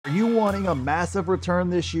Are you wanting a massive return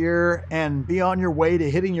this year and be on your way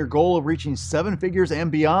to hitting your goal of reaching 7 figures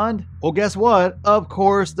and beyond? Well, guess what? Of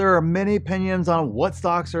course, there are many opinions on what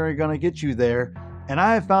stocks are going to get you there. And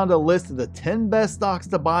I have found a list of the 10 best stocks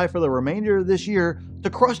to buy for the remainder of this year to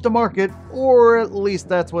crush the market, or at least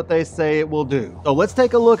that's what they say it will do. So let's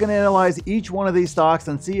take a look and analyze each one of these stocks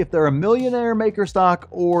and see if they're a millionaire maker stock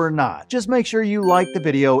or not. Just make sure you like the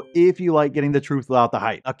video if you like getting the truth without the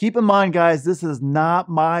hype. Now keep in mind, guys, this is not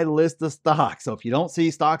my list of stocks. So if you don't see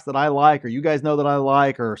stocks that I like, or you guys know that I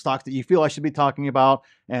like, or stocks that you feel I should be talking about,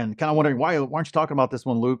 and kind of wondering why aren't you talking about this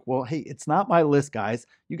one, Luke? Well, hey, it's not my list, guys.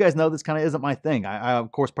 You guys know this kind of isn't my thing. I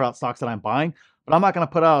of course put out stocks that I'm buying, but I'm not going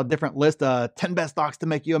to put out a different list of 10 best stocks to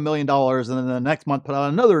make you $1 million. And then the next month, put out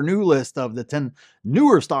another new list of the 10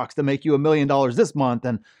 newer stocks to make you $1 million this month,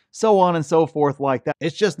 and so on and so forth like that.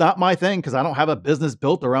 It's just not my thing because I don't have a business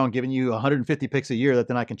built around giving you 150 picks a year that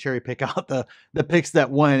then I can cherry pick out the picks that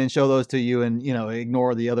win and show those to you, and, you know,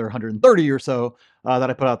 ignore the other 130 or so that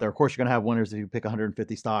I put out there. Of course, you're going to have winners if you pick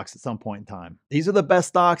 150 stocks at some point in time. These are the best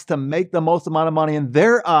stocks to make the most amount of money in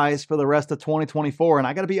their eyes for the rest of 2024. And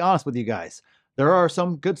I got to be honest with you guys. There are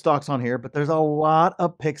some good stocks on here, but there's a lot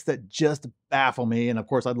of picks that just baffle me. And of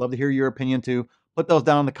course, I'd love to hear your opinion too. Put those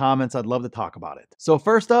down in the comments. I'd love to talk about it. So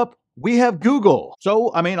first up, we have Google.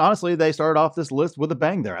 So, I mean, honestly, they started off this list with a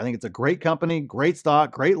bang there. I think it's a great company, great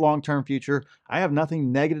stock, great long-term future. I have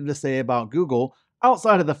nothing negative to say about Google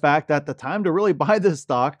outside of the fact that the time to really buy this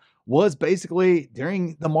stock was basically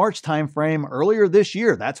during the March timeframe earlier this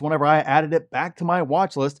year. That's whenever I added it back to my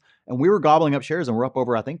watch list, and we were gobbling up shares, and we're up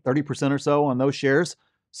over, I think, 30% or so on those shares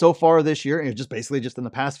so far this year. It's just basically just in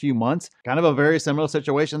the past few months, kind of a very similar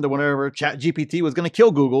situation to whenever ChatGPT was going to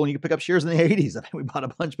kill Google and you could pick up shares in the 80s. I think we bought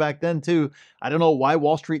a bunch back then too. I don't know why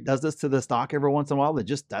Wall Street does this to the stock every once in a while.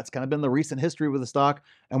 That's kind of been the recent history with the stock,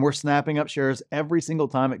 and we're snapping up shares every single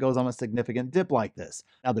time it goes on a significant dip like this.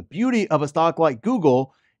 Now, the beauty of a stock like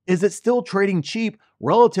Google is it's still trading cheap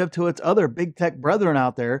relative to its other big tech brethren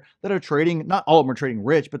out there that are trading, not all of them are trading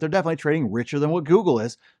rich, but they're definitely trading richer than what Google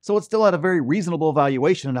is. So it's still at a very reasonable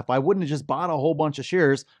valuation. And if I wouldn't have just bought a whole bunch of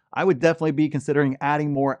shares, I would definitely be considering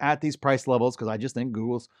adding more at these price levels, because I just think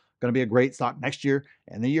Google's going to be a great stock next year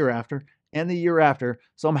and the year after and the year after.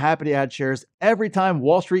 So I'm happy to add shares every time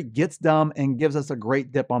Wall Street gets dumb and gives us a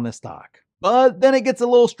great dip on this stock. But then it gets a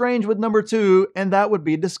little strange with number 2, and that would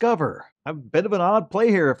be Discover. A bit of an odd play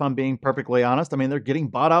here, if I'm being perfectly honest. I mean, they're getting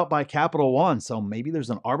bought out by Capital One, so maybe there's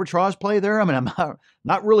an arbitrage play there. I mean, I'm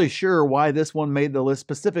not really sure why this one made the list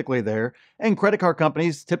specifically there. And credit card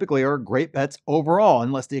companies typically are great bets overall,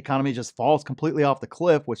 unless the economy just falls completely off the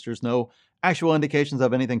cliff, which there's no actual indications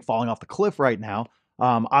of anything falling off the cliff right now.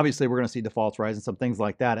 Obviously, we're going to see defaults rise and some things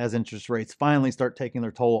like that as interest rates finally start taking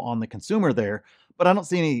their toll on the consumer there. But I don't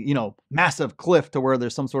see any, massive cliff to where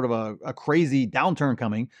there's some sort of a crazy downturn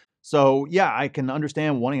coming. So yeah, I can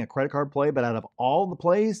understand wanting a credit card play, but out of all the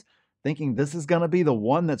plays, thinking this is going to be the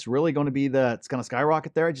one that's really going to be that's going to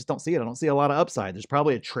skyrocket there, I just don't see it. I don't see a lot of upside. There's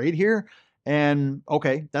probably a trade here, and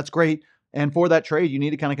okay, that's great. And for that trade, you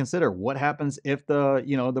need to kind of consider what happens if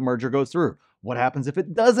the merger goes through. What happens if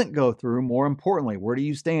it doesn't go through? More importantly, where do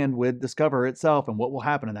you stand with Discover itself and what will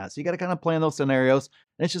happen in that? So you got to kind of plan those scenarios.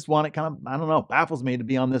 And it's just one that kind of, I don't know, baffles me to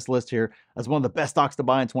be on this list here as one of the best stocks to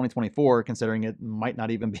buy in 2024, considering it might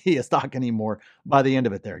not even be a stock anymore by the end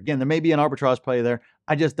of it there. Again, there may be an arbitrage play there.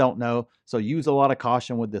 I just don't know. So use a lot of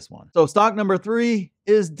caution with this one. So stock number 3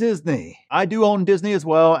 is Disney. I do own Disney as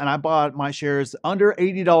well, and I bought my shares under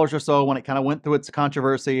 $80 or so when it kind of went through its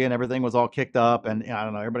controversy and everything was all kicked up, and I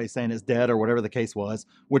don't know, everybody's saying it's dead or whatever the case was,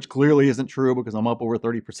 which clearly isn't true because I'm up over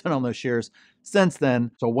 30% on those shares since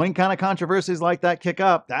then. So when kind of controversies like that kick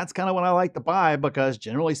up, that's kind of when I like to buy, because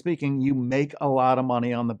generally speaking, you make a lot of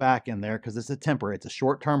money on the back end there because it's a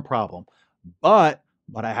short-term problem. But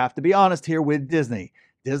I have to be honest here with Disney.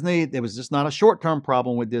 There was just not a short-term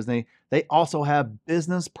problem with Disney. They also have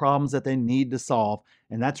business problems that they need to solve.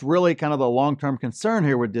 And that's really kind of the long-term concern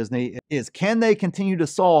here with Disney is, can they continue to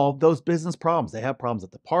solve those business problems? They have problems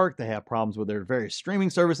at the park. They have problems with their various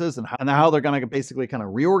streaming services and how they're going to basically kind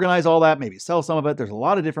of reorganize all that, maybe sell some of it. There's a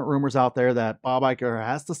lot of different rumors out there that Bob Iger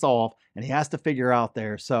has to solve and he has to figure out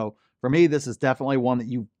there. So for me, this is definitely one that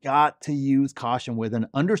you've got to use caution with and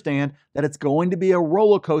understand that it's going to be a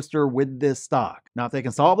roller coaster with this stock. Now, if they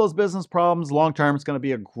can solve those business problems long-term, it's going to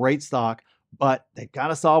be a great stock, but they've got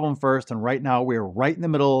to solve them first. And right now we're right in the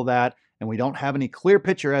middle of that, and we don't have any clear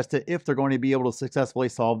picture as to if they're going to be able to successfully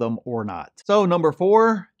solve them or not. So number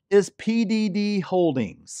 4 is PDD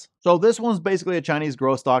Holdings. So this one's basically a Chinese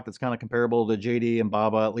growth stock that's kind of comparable to JD and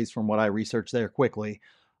Baba, at least from what I researched there quickly.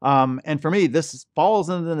 And for me, this falls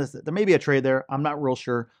into this. There may be a trade there. I'm not real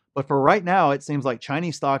sure. But for right now, it seems like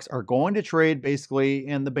Chinese stocks are going to trade basically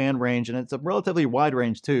in the band range, and it's a relatively wide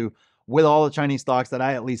range too, with all the Chinese stocks that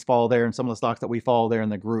I at least follow there and some of the stocks that we follow there in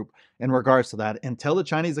the group in regards to that. Until the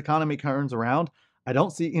Chinese economy turns around, I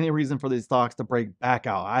don't see any reason for these stocks to break back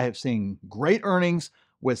out. I have seen great earnings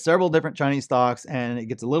with several different Chinese stocks, and it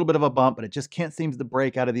gets a little bit of a bump, but it just can't seem to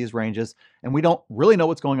break out of these ranges. And we don't really know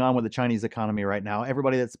what's going on with the Chinese economy right now.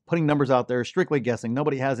 Everybody that's putting numbers out there is strictly guessing.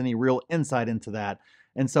 Nobody has any real insight into that.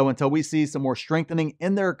 And so until we see some more strengthening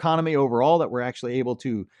in their economy overall that we're actually able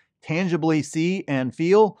to tangibly see and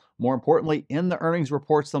feel, more importantly, in the earnings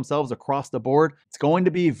reports themselves across the board, it's going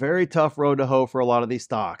to be a very tough road to hoe for a lot of these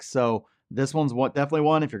stocks. So this one's definitely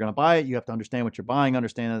one. If you're going to buy it, you have to understand what you're buying.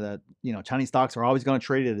 Understand that Chinese stocks are always going to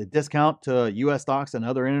trade at a discount to U.S. stocks and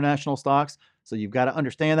other international stocks. So you've got to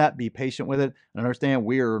understand that, be patient with it, and understand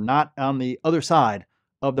we are not on the other side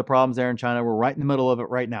of the problems there in China. We're right in the middle of it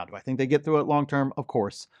right now. Do I think they get through it long term? Of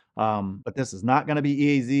course. But this is not going to be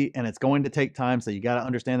easy, and it's going to take time. So you got to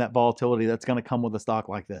understand that volatility that's going to come with a stock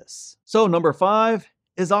like this. So number 5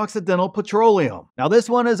 is Occidental Petroleum. Now this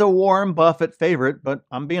one is a Warren Buffett favorite, but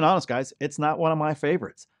I'm being honest, guys, it's not one of my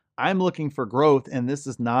favorites. I'm looking for growth, and this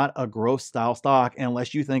is not a growth style stock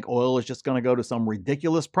unless you think oil is just going to go to some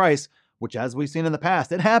ridiculous price, which as we've seen in the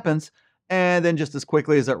past, it happens. And then just as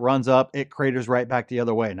quickly as it runs up, it craters right back the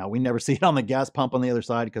other way. Now, we never see it on the gas pump on the other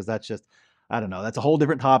side because that's just, I don't know, that's a whole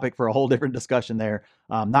different topic for a whole different discussion there.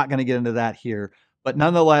 I'm not going to get into that here. But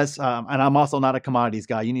nonetheless, and I'm also not a commodities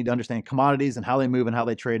guy. You need to understand commodities and how they move and how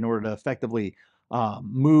they trade in order to effectively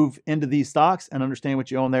move into these stocks and understand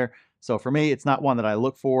what you own there. So for me, it's not one that I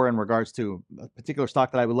look for in regards to a particular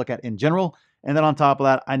stock that I would look at in general. And then on top of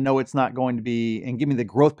that, I know it's not going to be and give me the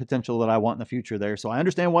growth potential that I want in the future there. So I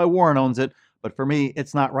understand why Warren owns it, but for me,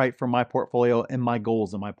 it's not right for my portfolio and my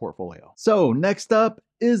goals in my portfolio. So next up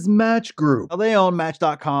is Match Group. Now, they own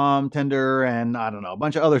Match.com, Tinder, and I don't know, a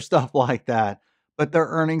bunch of other stuff like that. But their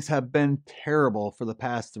earnings have been terrible for the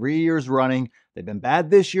past 3 years running. They've been bad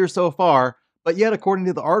this year so far. But yet, according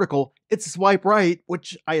to the article, it's swipe right,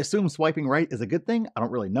 which I assume swiping right is a good thing. I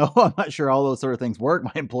don't really know. I'm not sure all those sort of things work.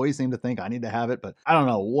 My employees seem to think I need to have it, but I don't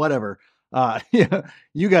know, whatever. Yeah,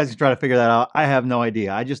 you guys can try to figure that out. I have no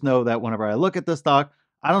idea. I just know that whenever I look at this stock,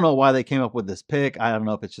 I don't know why they came up with this pick. I don't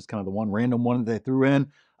know if it's just kind of the one random one that they threw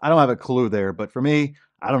in. I don't have a clue there, but for me,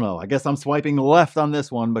 I don't know. I guess I'm swiping left on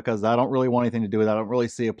this one because I don't really want anything to do with it. I don't really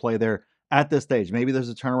see a play there at this stage. Maybe there's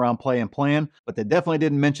a turnaround play and plan, but they definitely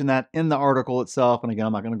didn't mention that in the article itself. And again,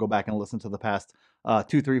 I'm not going to go back and listen to the past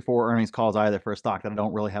 2, 3, 4 earnings calls either for a stock that I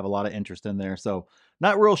don't really have a lot of interest in there. So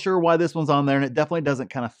not real sure why this one's on there, and it definitely doesn't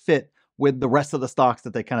kind of fit with the rest of the stocks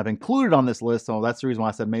that they kind of included on this list. So that's the reason why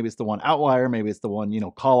I said maybe it's the one outlier, maybe it's the one,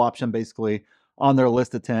 call option basically on their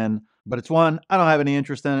list of 10. But it's one I don't have any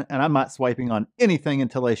interest in, and I'm not swiping on anything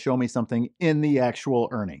until they show me something in the actual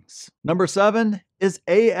earnings. Number 7 is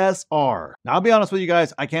ASR. Now, I'll be honest with you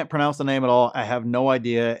guys, I can't pronounce the name at all. I have no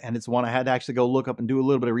idea, and it's one I had to actually go look up and do a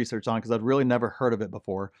little bit of research on because I'd really never heard of it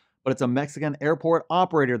before. But it's a Mexican airport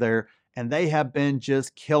operator there, and they have been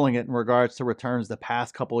just killing it in regards to returns the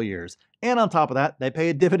past couple of years. And on top of that, they pay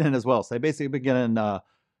a dividend as well. So they basically begin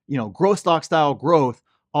growth stock style growth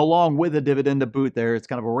along with a dividend to boot there. It's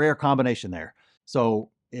kind of a rare combination there.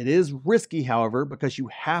 So it is risky, however, because you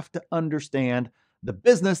have to understand the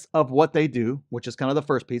business of what they do, which is kind of the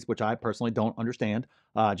first piece, which I personally don't understand.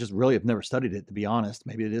 Just really have never studied it, to be honest.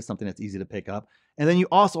 Maybe it is something that's easy to pick up. And then you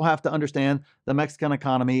also have to understand the Mexican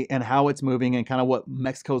economy and how it's moving and kind of what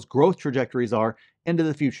Mexico's growth trajectories are into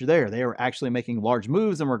the future there. They are actually making large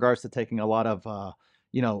moves in regards to taking a lot of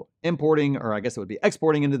importing, or I guess it would be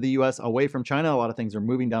exporting into the US away from China. A lot of things are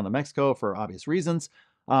moving down to Mexico for obvious reasons.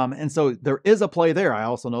 And so there is a play there. I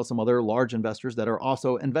also know some other large investors that are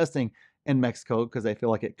also investing in Mexico because they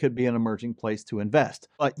feel like it could be an emerging place to invest.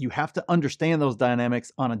 But you have to understand those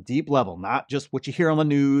dynamics on a deep level, not just what you hear on the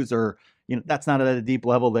news or, that's not at a deep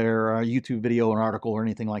level there, or a YouTube video or an article or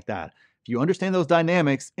anything like that. If you understand those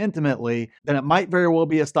dynamics intimately, then it might very well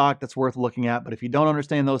be a stock that's worth looking at. But if you don't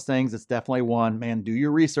understand those things, it's definitely one. Man, do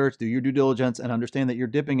your research, do your due diligence, and understand that you're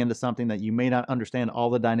dipping into something that you may not understand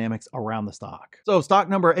all the dynamics around the stock. So stock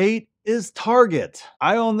number 8 is Target.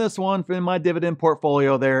 I own this one in my dividend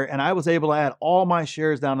portfolio there, and I was able to add all my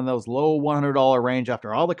shares down in those low $100 range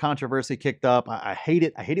after all the controversy kicked up. I hate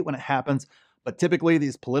it. I hate it when it happens. But typically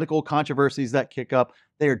these political controversies that kick up,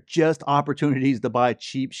 they are just opportunities to buy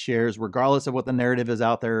cheap shares, regardless of what the narrative is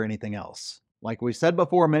out there or anything else. Like we said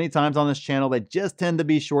before many times on this channel, they just tend to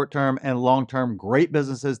be short-term and long-term. Great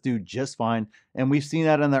businesses do just fine. And we've seen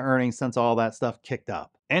that in the earnings since all that stuff kicked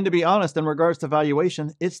up. And to be honest, in regards to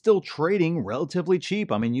valuation, it's still trading relatively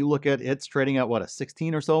cheap. I mean, you look at it's trading at what, a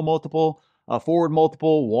 16 or so multiple, a forward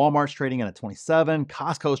multiple. Walmart's trading at a 27.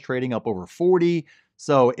 Costco's trading up over 40.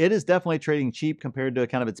 So it is definitely trading cheap compared to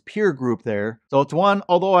kind of its peer group there. So it's one,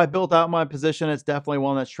 although I built out my position, it's definitely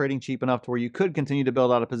one that's trading cheap enough to where you could continue to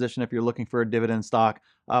build out a position if you're looking for a dividend stock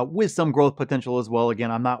with some growth potential as well. Again,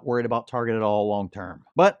 I'm not worried about Target at all long term.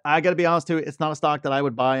 But I got to be honest too, it's not a stock that I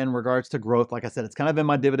would buy in regards to growth. Like I said, it's kind of in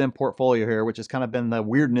my dividend portfolio here, which has kind of been the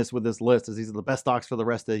weirdness with this list, is these are the best stocks for the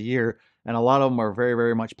rest of the year. And a lot of them are very,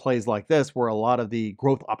 very much plays like this, where a lot of the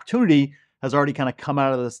growth opportunity has already kind of come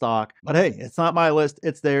out of the stock. But hey, it's not my list,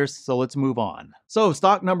 it's theirs, so let's move on. So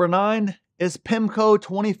stock number 9 is PIMCO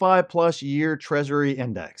 25 plus year Treasury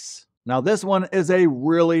Index. Now this one is a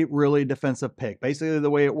really, really defensive pick. Basically the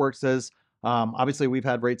way it works is, obviously we've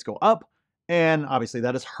had rates go up, and obviously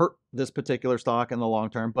that has hurt this particular stock in the long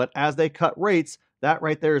term. But as they cut rates, that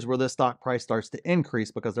right there is where this stock price starts to increase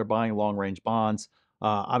because they're buying long range bonds.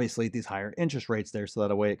 Obviously these higher interest rates there, so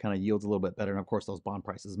that way it kind of yields a little bit better. And of course those bond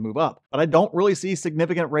prices move up. But I don't really see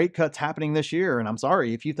significant rate cuts happening this year. And I'm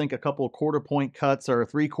sorry, if you think a couple of quarter point cuts or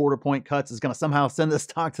 3/4 point cuts is going to somehow send this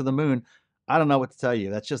stock to the moon, I don't know what to tell you.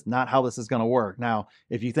 That's just not how this is going to work. Now,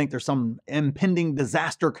 if you think there's some impending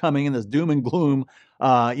disaster coming in, this doom and gloom,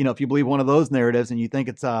 if you believe one of those narratives and you think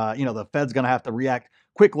it's, the Fed's going to have to react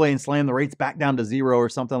quickly and slam the rates back down to 0 or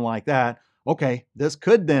something like that, okay, this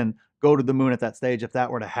could then go to the moon at that stage if that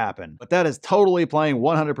were to happen. But that is totally playing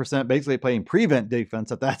 100%, basically playing prevent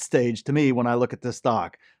defense at that stage to me when I look at this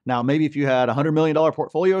stock. Now, maybe if you had a $100 million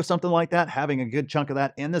portfolio or something like that, having a good chunk of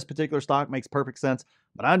that in this particular stock makes perfect sense,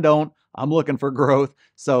 but I don't. I'm looking for growth.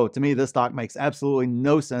 So to me, this stock makes absolutely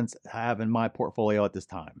no sense to have in my portfolio at this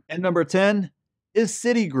time. And number 10 is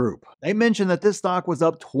Citigroup. They mentioned that this stock was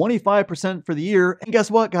up 25% for the year. And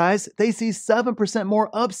guess what, guys? They see 7% more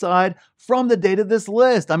upside from the date of this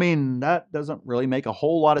list. I mean, that doesn't really make a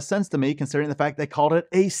whole lot of sense to me, considering the fact they called it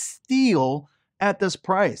a steal at this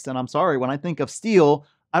price. And I'm sorry, when I think of steal,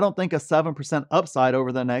 I don't think a 7% upside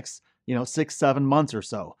over the next, 6-7 months or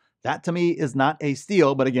so. That to me is not a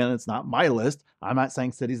steal, but again, it's not my list. I'm not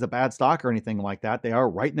saying Citi's a bad stock or anything like that. They are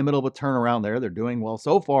right in the middle of a turnaround there. They're doing well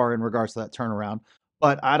so far in regards to that turnaround.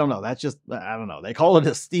 But I don't know. That's just, I don't know. They call it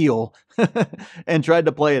a steal and tried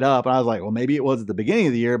to play it up. And I was like, well, maybe it was at the beginning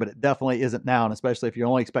of the year, but it definitely isn't now. And especially if you're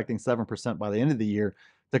only expecting 7% by the end of the year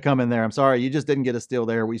to come in there. I'm sorry, you just didn't get a steal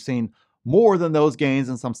there. We've seen more than those gains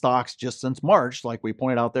in some stocks just since March, like we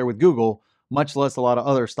pointed out there with Google, much less a lot of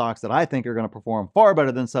other stocks that I think are going to perform far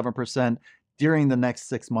better than 7% during the next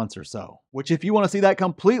 6 months or so. Which, if you want to see that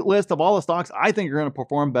complete list of all the stocks I think are going to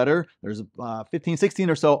perform better, there's 15, 16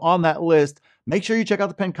 or so on that list. Make sure you check out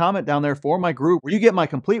the pinned comment down there for my group, where you get my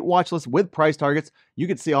complete watch list with price targets. You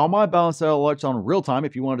can see all my balance sale alerts on real time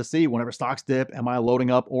if you wanted to see whenever stocks dip, am I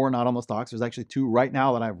loading up or not on the stocks. There's actually 2 right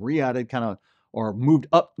now that I've re-added or moved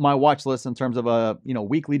up my watch list in terms of a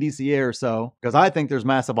weekly DCA or so, because I think there's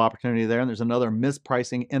massive opportunity there and there's another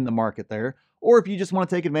mispricing in the market there. Or if you just want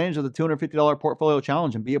to take advantage of the $250 portfolio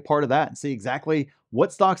challenge and be a part of that and see exactly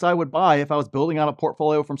what stocks I would buy if I was building out a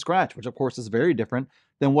portfolio from scratch, which of course is very different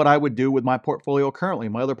than what I would do with my portfolio currently.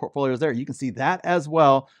 My other portfolio is there. You can see that as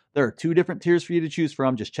well. There are 2 different tiers for you to choose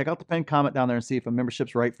from. Just check out the pinned comment down there and see if a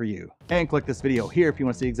membership's right for you. And click this video here if you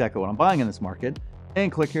want to see exactly what I'm buying in this market. And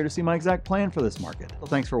click here to see my exact plan for this market. So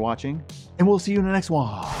thanks for watching, and we'll see you in the next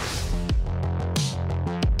one.